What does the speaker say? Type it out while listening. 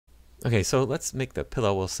Okay, so let's make the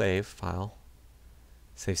pillow. We'll save file.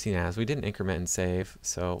 Save scene as. We didn't increment and save,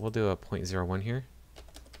 so we'll do a 0.01 here.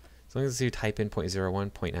 As long as you type in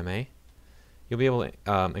 0.01.ma, you'll be able to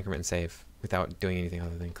increment and save without doing anything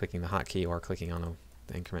other than clicking the hotkey or clicking on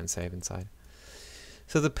the increment and save inside.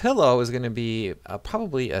 So the pillow is going to be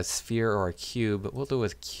probably a sphere or a cube, but we'll do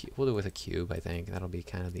it with a cube. I think that'll be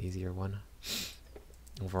kind of the easier one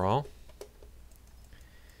overall.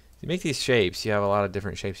 To make these shapes, you have a lot of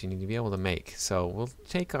different shapes you need to be able to make. So we'll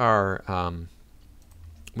take our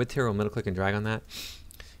width here, we'll middle click and drag on that.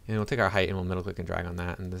 And we'll take our height and we'll middle click and drag on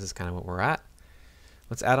that. And this is kind of what we're at.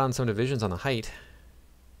 Let's add on some divisions on the height.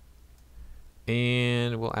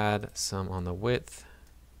 And we'll add some on the width.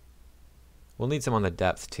 We'll need some on the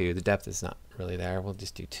depth too. The depth is not really there. We'll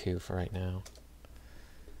just do 2 for right now.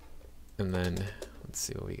 And then let's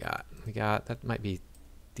see what we got. We got, that might be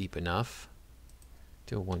deep enough.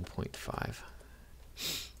 Do a 1.5.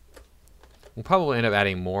 We'll probably end up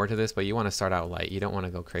adding more to this, but you want to start out light. You don't want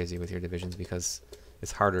to go crazy with your divisions because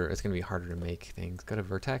it's harder. It's going to be harder to make things. Go to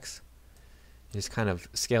vertex. Just kind of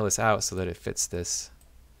scale this out so that it fits this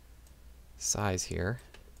size here.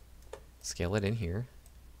 Scale it in here.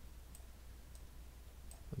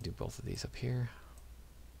 We'll do both of these up here.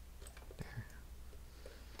 There.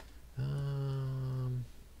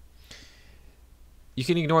 You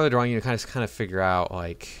can ignore the drawing. You kind of figure out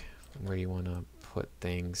like where you want to put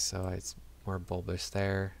things. So it's more bulbous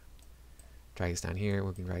there. Drag this down here.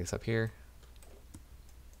 We can drag this up here.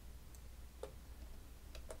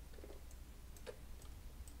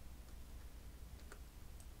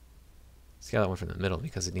 Scale that one from the middle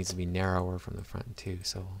because it needs to be narrower from the front too.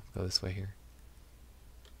 So we'll go this way here.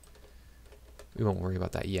 We won't worry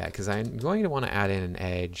about that yet because I'm going to want to add in an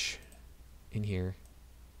edge in here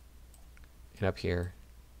and up here.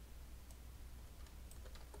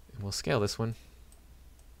 And we'll scale this one.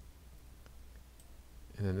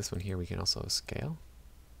 And then this one here we can also scale.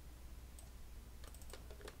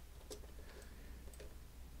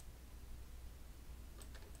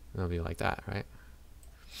 It'll be like that, right?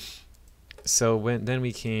 So then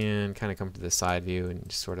we can kind of come to the side view and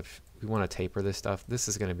just sort of, we want to taper this stuff. This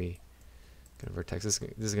is going to be vertex. This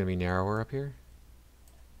is going to be narrower up here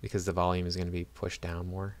because the volume is going to be pushed down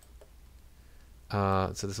more.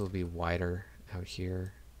 So this will be wider out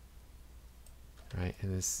here, right?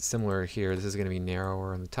 And this similar here. This is going to be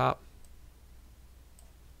narrower on the top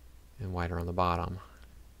and wider on the bottom.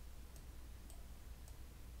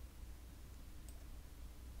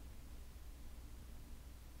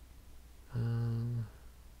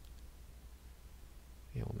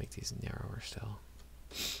 Yeah, we'll make these narrower still.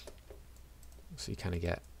 So you kind of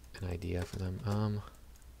get an idea for them.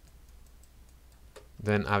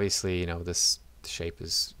 Then obviously, you know, this shape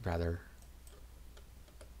is rather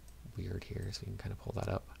weird here, so you can kind of pull that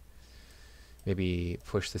up. Maybe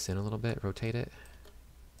push this in a little bit, rotate it,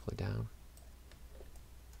 pull it down.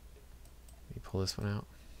 Maybe pull this one out.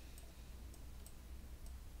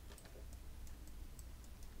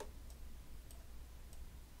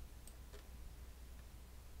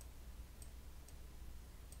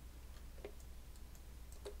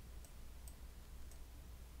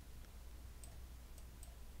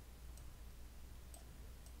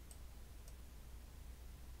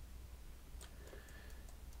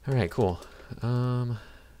 All right, cool.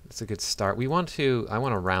 That's a good start. I want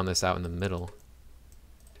to round this out in the middle.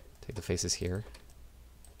 Take the faces here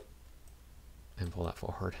and pull that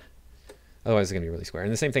forward. Otherwise, it's gonna be really square.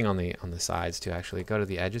 And the same thing on the sides too. Actually, go to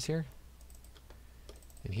the edges here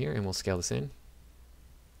and here, and we'll scale this in.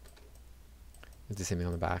 Do the same thing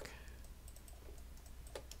on the back,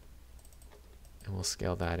 and we'll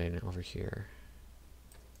scale that in over here,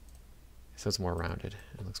 so it's more rounded.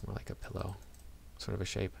 It looks more like a pillow sort of a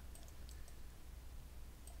shape.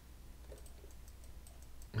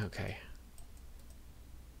 Okay.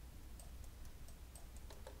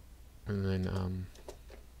 And then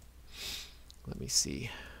let me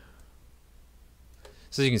see.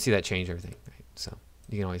 So you can see that change everything, right? So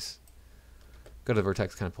you can always go to the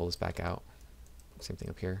vertex, kind of pull this back out. Same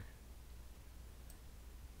thing up here.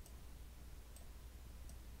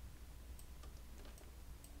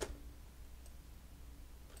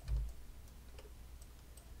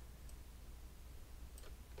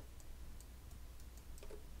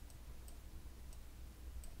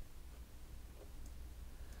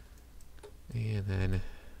 And then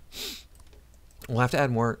we'll have to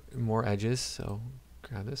add more edges. So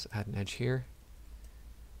grab this, add an edge here,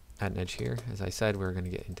 add an edge here. As I said, we're going to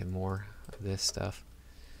get into more of this stuff.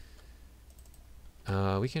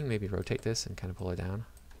 We can maybe rotate this and kind of pull it down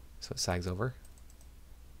so it sags over.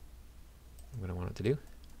 What I want it to do.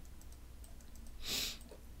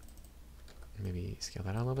 Maybe scale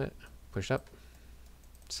that out a little bit. Push it up.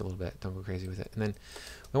 Just a little bit. Don't go crazy with it. And then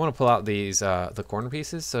we want to pull out these the corner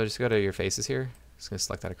pieces. So just go to your faces here. Just gonna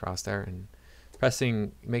select that across there and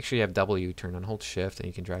pressing. Make sure you have W turned on. Hold Shift and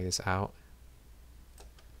you can drag this out.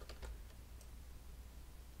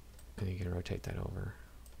 And you can rotate that over.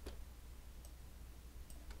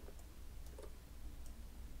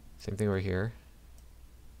 Same thing over here.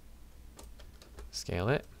 Scale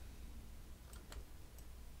it.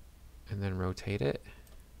 And then rotate it.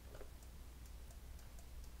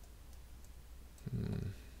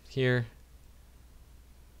 Here,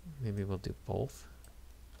 maybe we'll do both.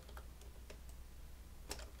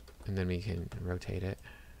 And then we can rotate it.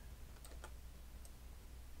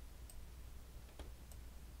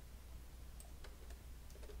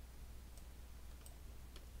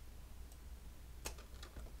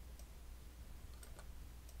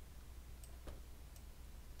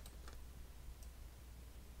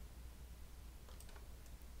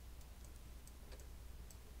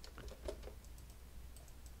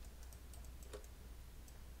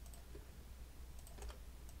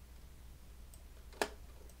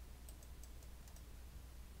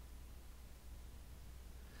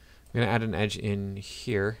 I'm going to add an edge in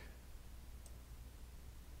here.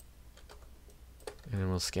 And then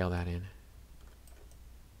we'll scale that in. And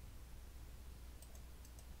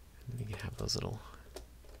then we can have those little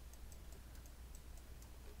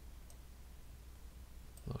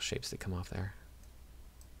shapes that come off there.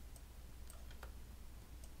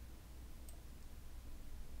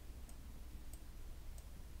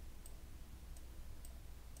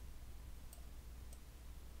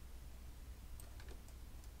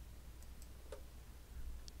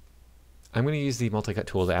 I'm going to use the multi-cut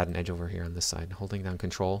tool to add an edge over here on this side. Holding down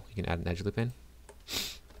Control, you can add an edge loop in.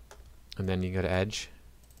 And then you go to Edge.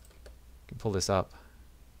 You can pull this up.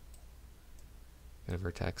 Get a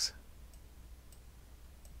vertex.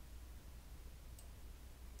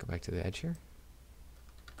 Go back to the edge here.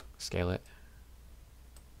 Scale it.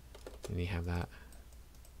 And you have that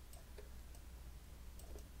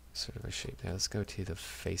sort of a shape there. Let's go to the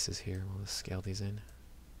faces here. We'll just scale these in.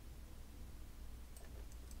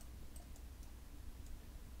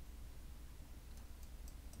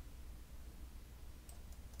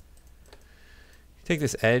 Take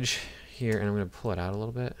this edge here and I'm going to pull it out a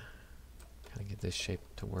little bit. Kind of get this shape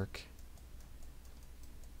to work.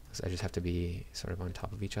 Those edges have to be sort of on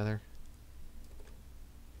top of each other.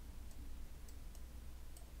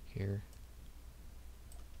 Here.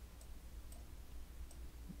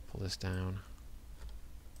 Pull this down.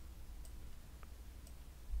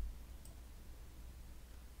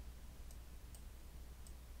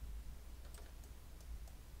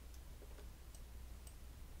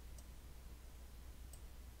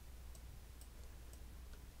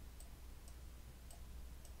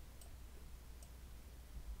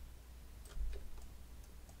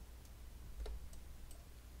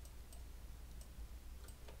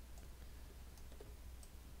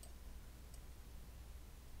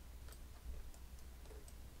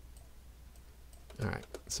 Alright,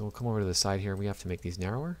 so we'll come over to the side here. We have to make these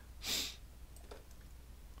narrower.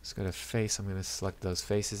 Let's go to face. I'm going to select those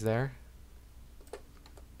faces there.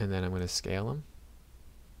 And then I'm going to scale them.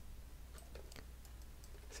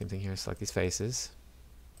 Same thing here, select these faces.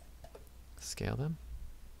 Scale them.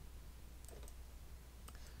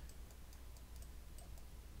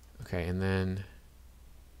 Okay, and then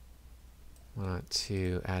I want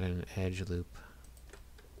to add an edge loop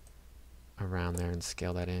around there and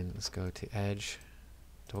scale that in. Let's go to edge.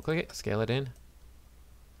 Double click it, scale it in.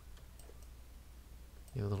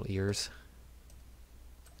 You have little ears.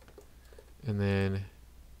 And then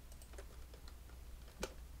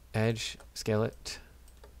edge, scale it.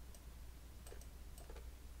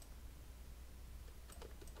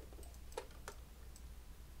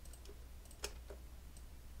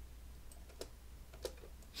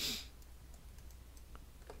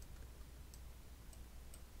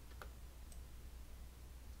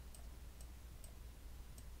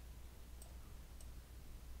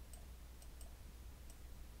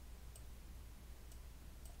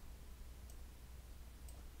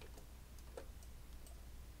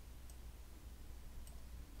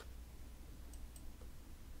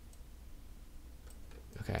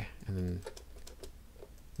 Okay, and then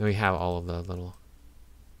we have all of the little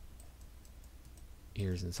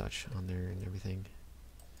ears and such on there and everything.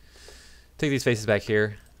 Take these faces back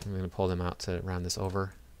here. I'm going to pull them out to round this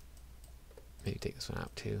over. Maybe take this one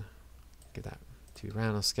out too. Get that to be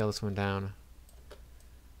round. I'll scale this one down.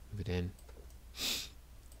 Move it in.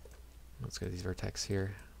 Let's go to these vertex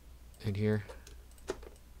here and here.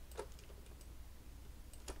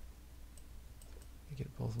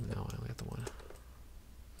 Get both of them. No, I only got the one.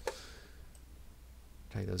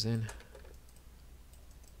 Drag those in.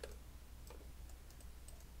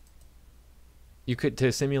 You could,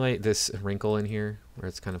 to simulate this wrinkle in here where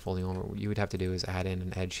it's kind of folding over, what you would have to do is add in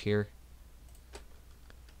an edge here.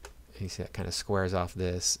 And you see that kind of squares off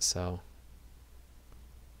this, so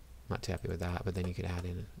I'm not too happy with that, but then you could add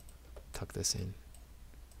in and tuck this in.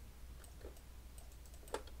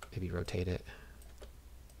 Maybe rotate it.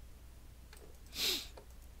 See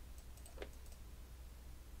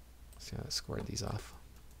how I squared these off.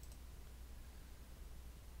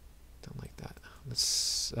 Don't like that.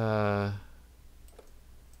 Let's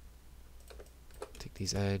take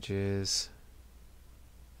these edges.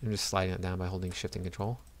 I'm just sliding it down by holding Shift and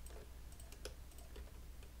Control.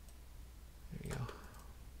 There you go.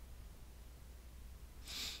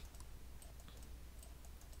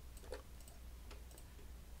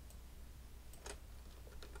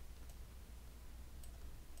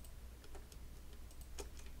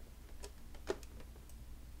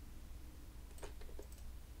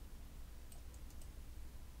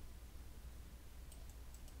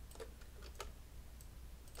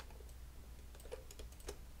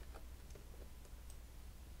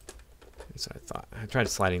 That's what I thought. I tried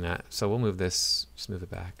sliding that, so we'll move this, just move it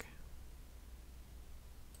back.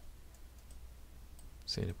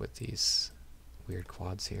 So you end up with these weird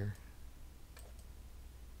quads here.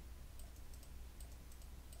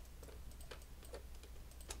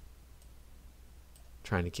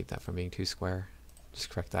 Trying to keep that from being too square. Just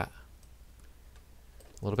correct that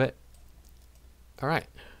a little bit. All right.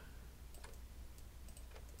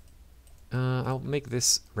 I'll make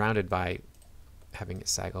this rounded by having it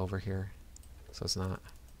sag over here, so it's not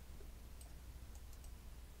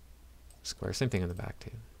square. Same thing in the back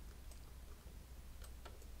too.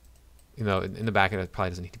 You know, in the back it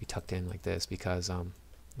probably doesn't need to be tucked in like this because let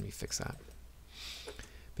me fix that.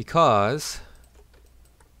 Because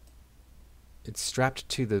it's strapped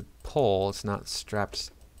to the pole, it's not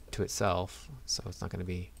strapped to itself, so it's not going to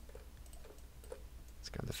be. Let's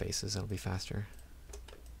grab the faces; it'll be faster.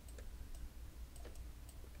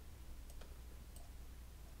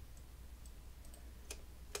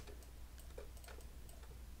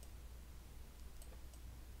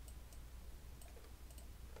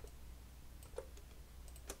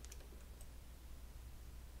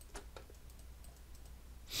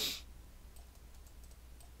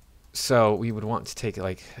 So we would want to take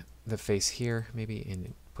like the face here maybe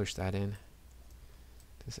and push that in.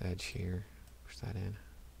 This edge here, push that in.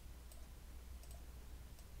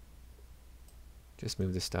 Just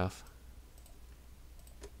move this stuff.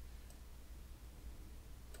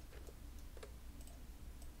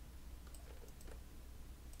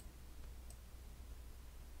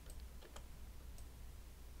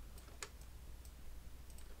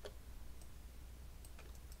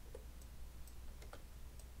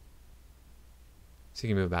 So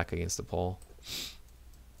you can move back against the pole,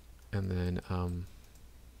 and then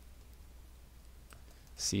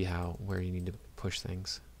see where you need to push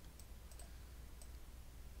things.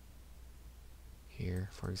 Here,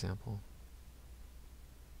 for example.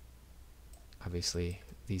 Obviously,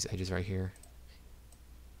 these edges right here.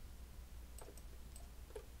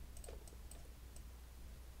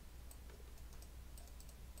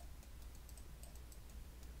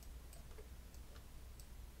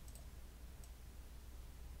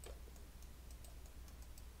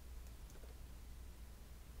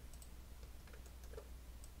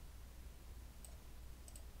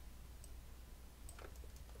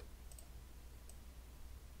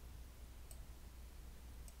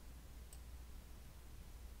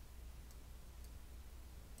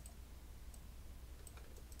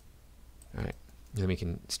 Then we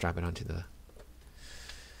can strap it onto the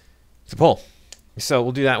pole. So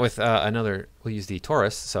we'll do that with we'll use the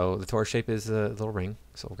torus. So the torus shape is the little ring.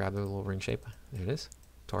 So we'll grab the little ring shape. There it is,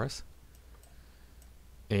 torus.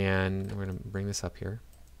 And we're going to bring this up here.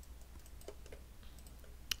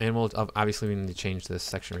 And we'll obviously we need to change this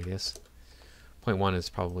section radius. 0.1 is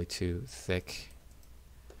probably too thick.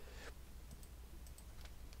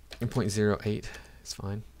 And 0.08 is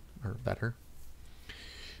fine, or better.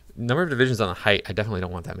 Number of divisions on the height, I definitely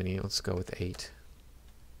don't want that many. Let's go with 8.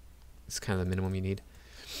 It's kind of the minimum you need.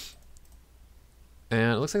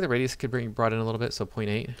 And it looks like the radius could be brought in a little bit, so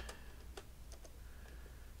 0.8.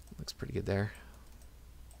 Looks pretty good there.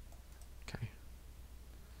 Okay.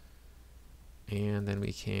 And then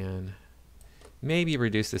we can maybe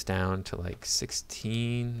reduce this down to like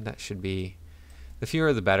 16. That should be, the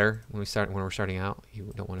fewer the better when we're starting out.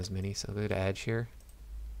 You don't want as many, so go to edge here.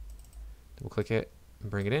 Double click it.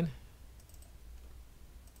 Bring it in.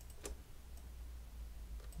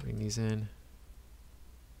 Bring these in.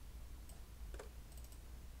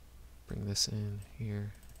 Bring this in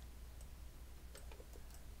here.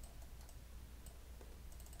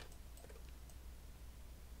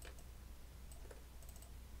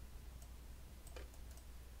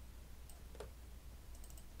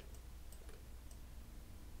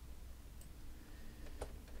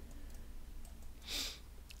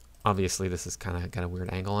 Obviously, this is kind of got a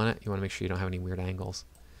weird angle on it. You want to make sure you don't have any weird angles.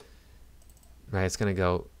 Right, it's going to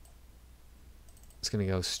go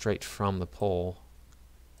straight from the pole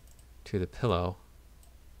to the pillow.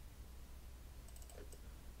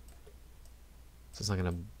 So it's not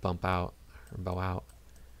going to bump out or bow out.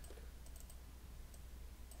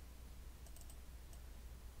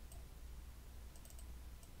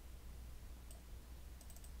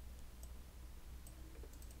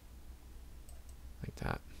 Like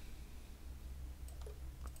that.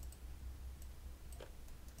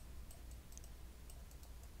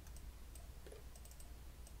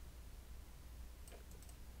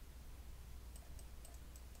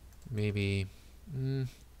 Maybe, no,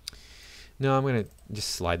 I'm gonna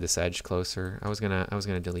just slide this edge closer. I was gonna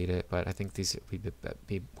delete it, but I think these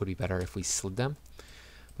would be better if we slid them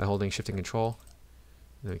by holding Shift and Control.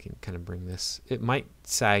 Then we can kind of bring this. It might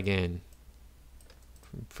sag in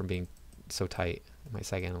from being so tight. It might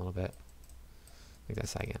sag in a little bit. Make that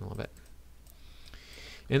sag in a little bit.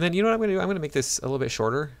 And then you know what I'm gonna do? I'm gonna make this a little bit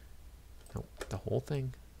shorter. No, the whole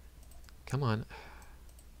thing. Come on.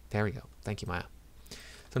 There we go. Thank you, Maya.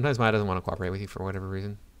 Sometimes Maya doesn't want to cooperate with you for whatever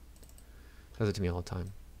reason. Does it to me all the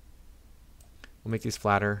time. We'll make these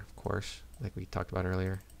flatter, of course, like we talked about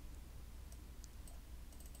earlier.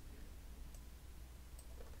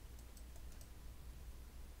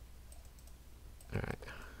 All right.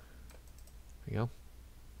 There we go.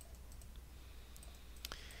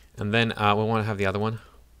 And then we want to have the other one.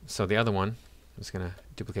 So the other one, I'm just going to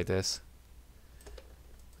duplicate this.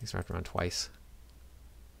 These wrapped around twice,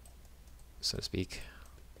 so to speak.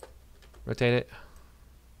 Rotate it.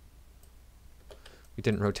 We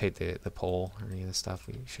didn't rotate the pole or any of this stuff.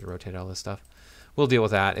 We should have rotated all this stuff. We'll deal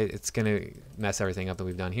with that. It's going to mess everything up that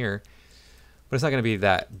we've done here. But it's not going to be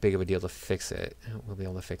that big of a deal to fix it. We'll be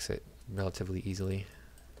able to fix it relatively easily.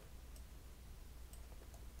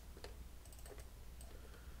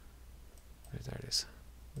 There it is.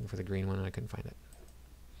 Looking for the green one and I couldn't find it.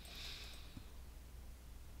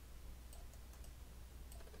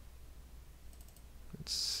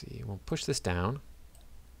 Let's see, we'll push this down.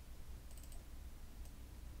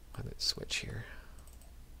 Have it switch here.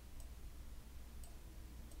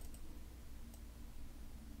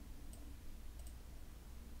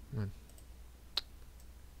 Come on.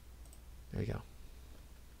 There we go.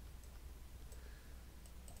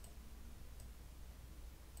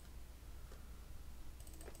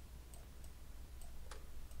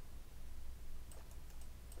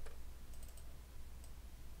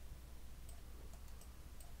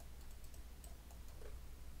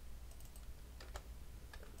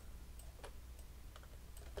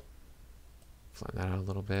 Flatten that out a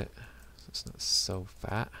little bit so it's not so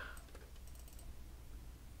fat.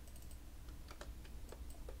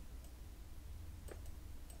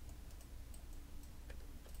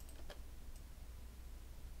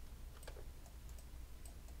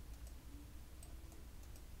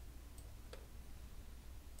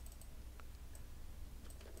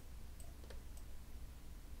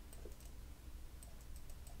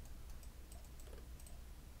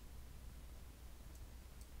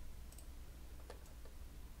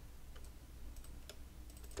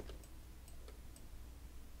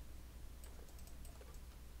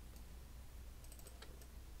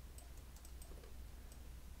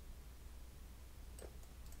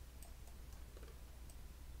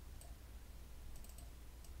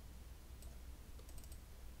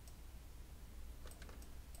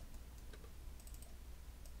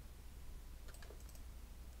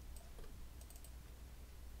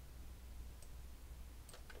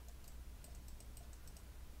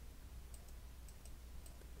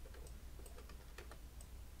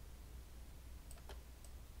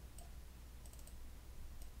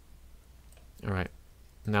 All right,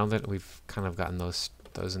 now that we've kind of gotten those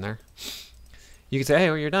in there, you can say,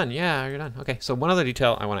 hey, well, you're done. Yeah, you're done. Okay, so one other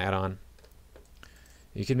detail I want to add on.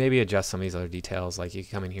 You can maybe adjust some of these other details. Like you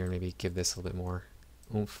can come in here and maybe give this a little bit more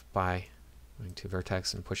oomph by going to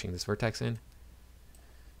vertex and pushing this vertex in.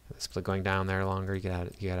 The split going down there longer. You could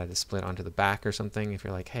add a split onto the back or something. If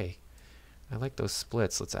you're like, hey, I like those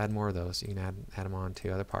splits. Let's add more of those. You can add them on to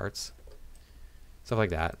other parts. Stuff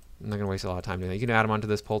like that. I'm not going to waste a lot of time doing that. You can add them onto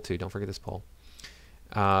this pole too. Don't forget this pole.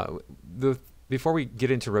 Before we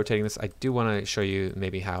get into rotating this, I do want to show you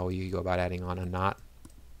maybe how you go about adding on a knot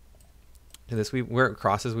to this. Where it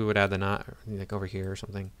crosses, we would add the knot like over here or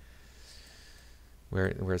something. where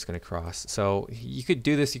it's going to cross. So you could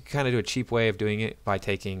do this. You could kind of do a cheap way of doing it by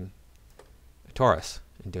taking a torus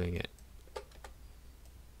and doing it.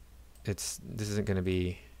 This isn't going to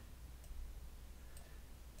be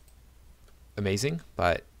amazing,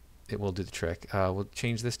 but it will do the trick. We'll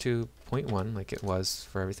change this to 0.1 like it was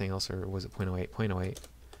for everything else, or was it 0.08? 0.08.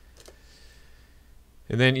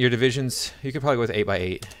 And then your divisions, you could probably go with 8 by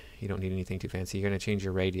 8. You don't need anything too fancy. You're going to change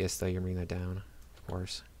your radius, though. You're bringing that down, of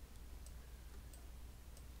course.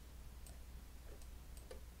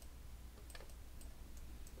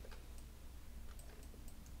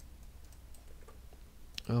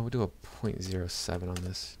 Oh, we'll do a 0.07 on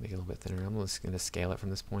this, make it a little bit thinner. I'm just going to scale it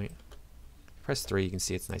from this point. Press 3, you can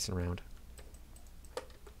see it's nice and round.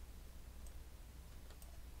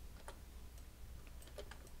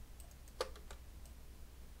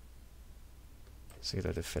 So get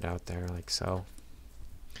that to fit out there like so.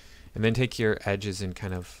 And then take your edges and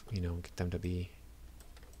kind of, get them to be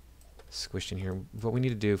squished in here. What we need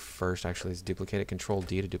to do first actually is duplicate it. Control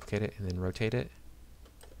D to duplicate it and then rotate it.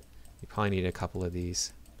 You probably need a couple of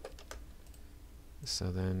these.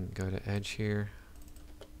 So then go to edge here.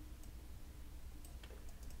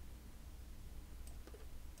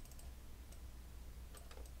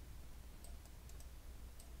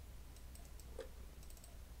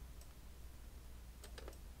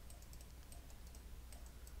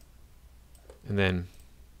 And then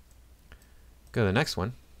go to the next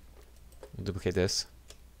one. We'll duplicate this.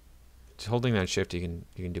 Just holding down shift, you can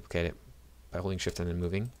duplicate it by holding shift and then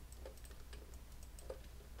moving.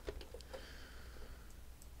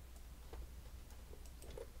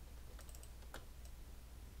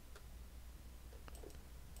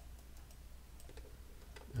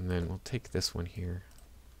 And then we'll take this one here,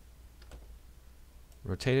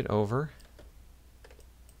 rotate it over,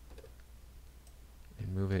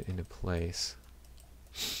 and move it into place.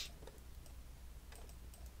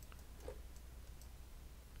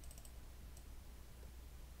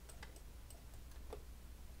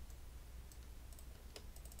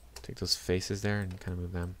 Take those faces there and kind of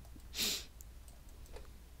move them.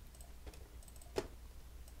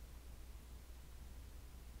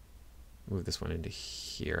 Move this one into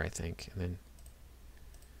here, I think, and then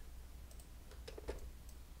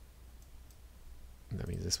that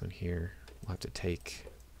means this one here. We'll have to take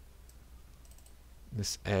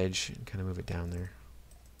this edge and kind of move it down there.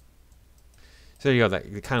 So there you go. That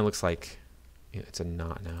it kind of looks like it's a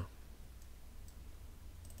knot now.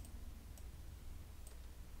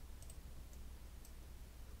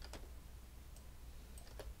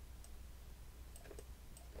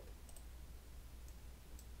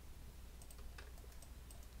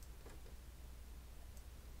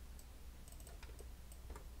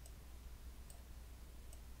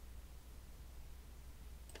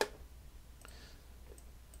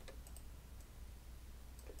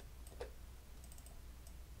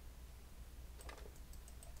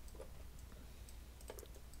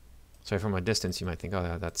 So from a distance, you might think,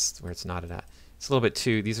 oh, that's where it's knotted at. It's a little bit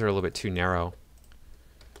too, these are a little bit too narrow.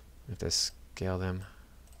 We have to scale them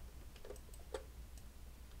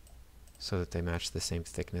so that they match the same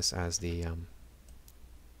thickness as the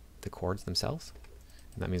chords themselves.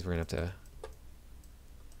 And that means we're going to have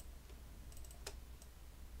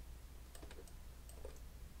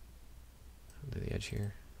to do the edge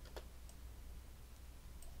here.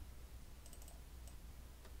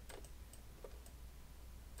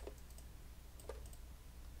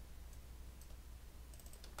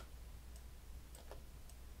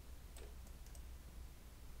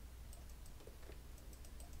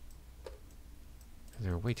 They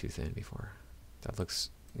were way too thin before. That looks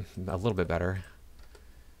a little bit better.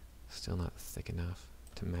 Still not thick enough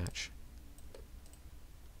to match.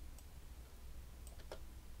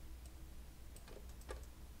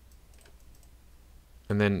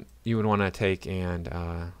 And then you would want to take and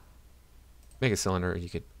make a cylinder. You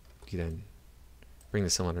then bring the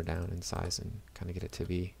cylinder down in size and kind of get it to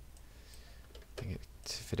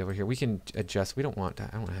fit over here. We can adjust. I don't want to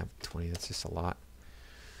have 20. That's just a lot.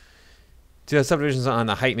 Do the subdivisions on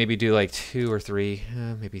the height, maybe do like 2 or 3,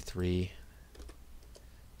 maybe 3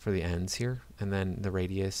 for the ends here. And then the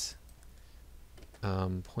radius,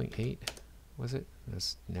 0.8, was it?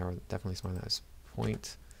 That's narrow, definitely smaller than that.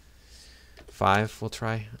 0.5 we'll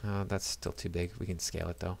try. That's still too big. We can scale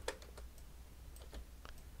it though.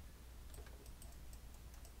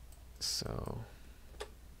 So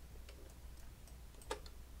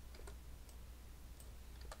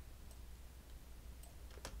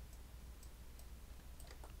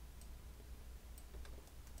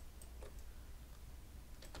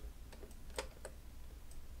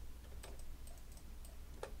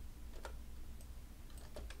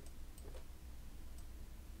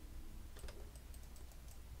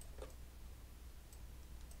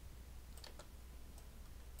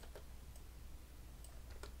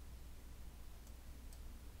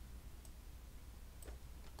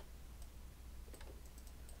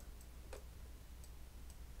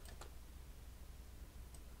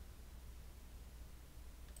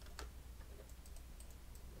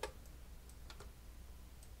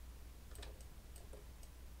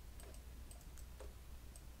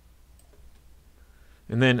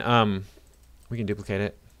And then we can duplicate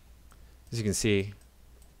it. As you can see,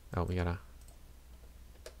 oh, we gotta,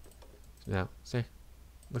 no, see,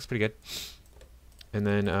 looks pretty good. And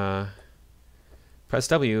then press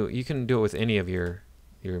W. You can do it with any of your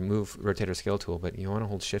move, rotate, or scale tool, but you want to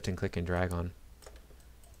hold Shift and click and drag on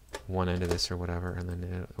one end of this or whatever, and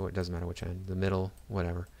then it doesn't matter which end, the middle,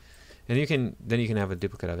 whatever. And you can have a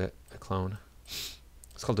duplicate of it, a clone.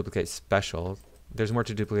 It's called duplicate special. There's more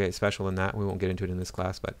to duplicate special than that. We won't get into it in this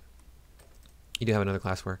class, but you do have another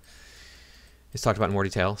class where it's talked about in more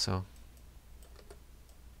detail. So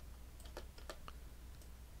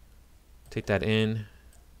take that in,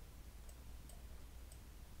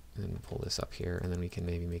 and then pull this up here, and then we can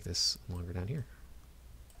maybe make this longer down here,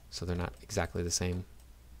 so they're not exactly the same.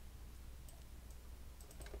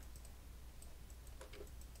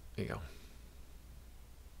 There you go.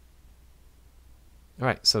 All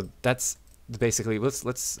right, so that's basically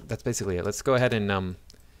that's basically it. Let's go ahead and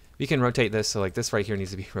we can rotate this. So like this right here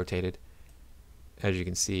needs to be rotated. As you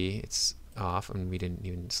can see, it's off, and we didn't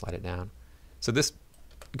even slide it down. So this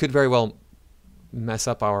could very well mess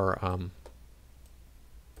up our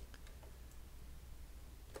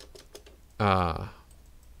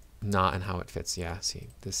knot and how it fits. Yeah, see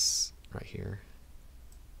this right here.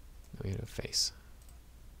 Now we have a face.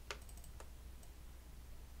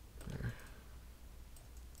 There.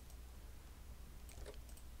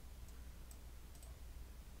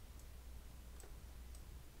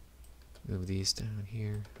 Move these down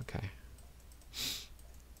here. Okay.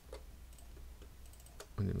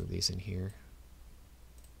 I'm gonna move these in here.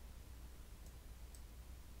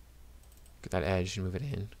 Get that edge and move it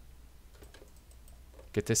in.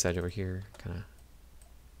 Get this edge over here, kind of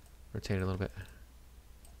rotate it a little bit.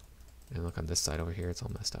 And look on this side over here, it's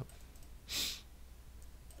all messed up.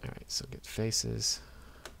 Alright, so get faces.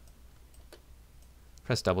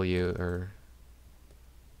 Press W or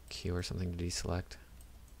Q or something to deselect.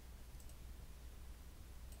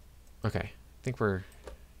 Okay, I think we're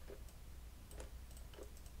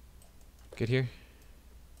good here.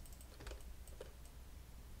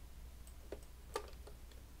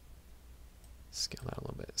 Scale that a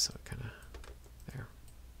little bit so it kind of there.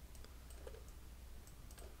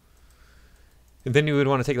 And then you would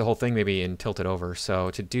want to take the whole thing maybe and tilt it over. So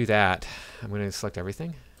to do that, I'm going to select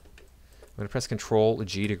everything. I'm going to press Control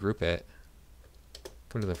G to group it.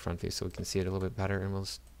 Come to the front view so we can see it a little bit better, and we'll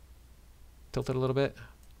just tilt it a little bit.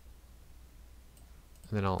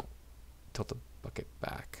 And then I'll tilt the bucket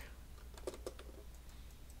back.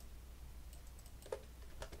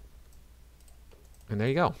 And there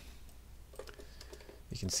you go.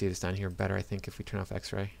 You can see this down here better, I think, if we turn off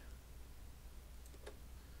X-ray.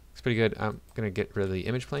 It's pretty good. I'm going to get rid of the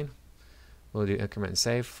image plane. We'll do increment and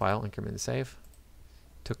save, file, increment and save.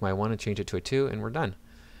 Took my 1 and changed it to a 2, and we're done.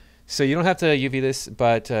 So you don't have to UV this,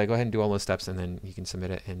 but go ahead and do all those steps, and then you can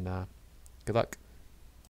submit it, and good luck.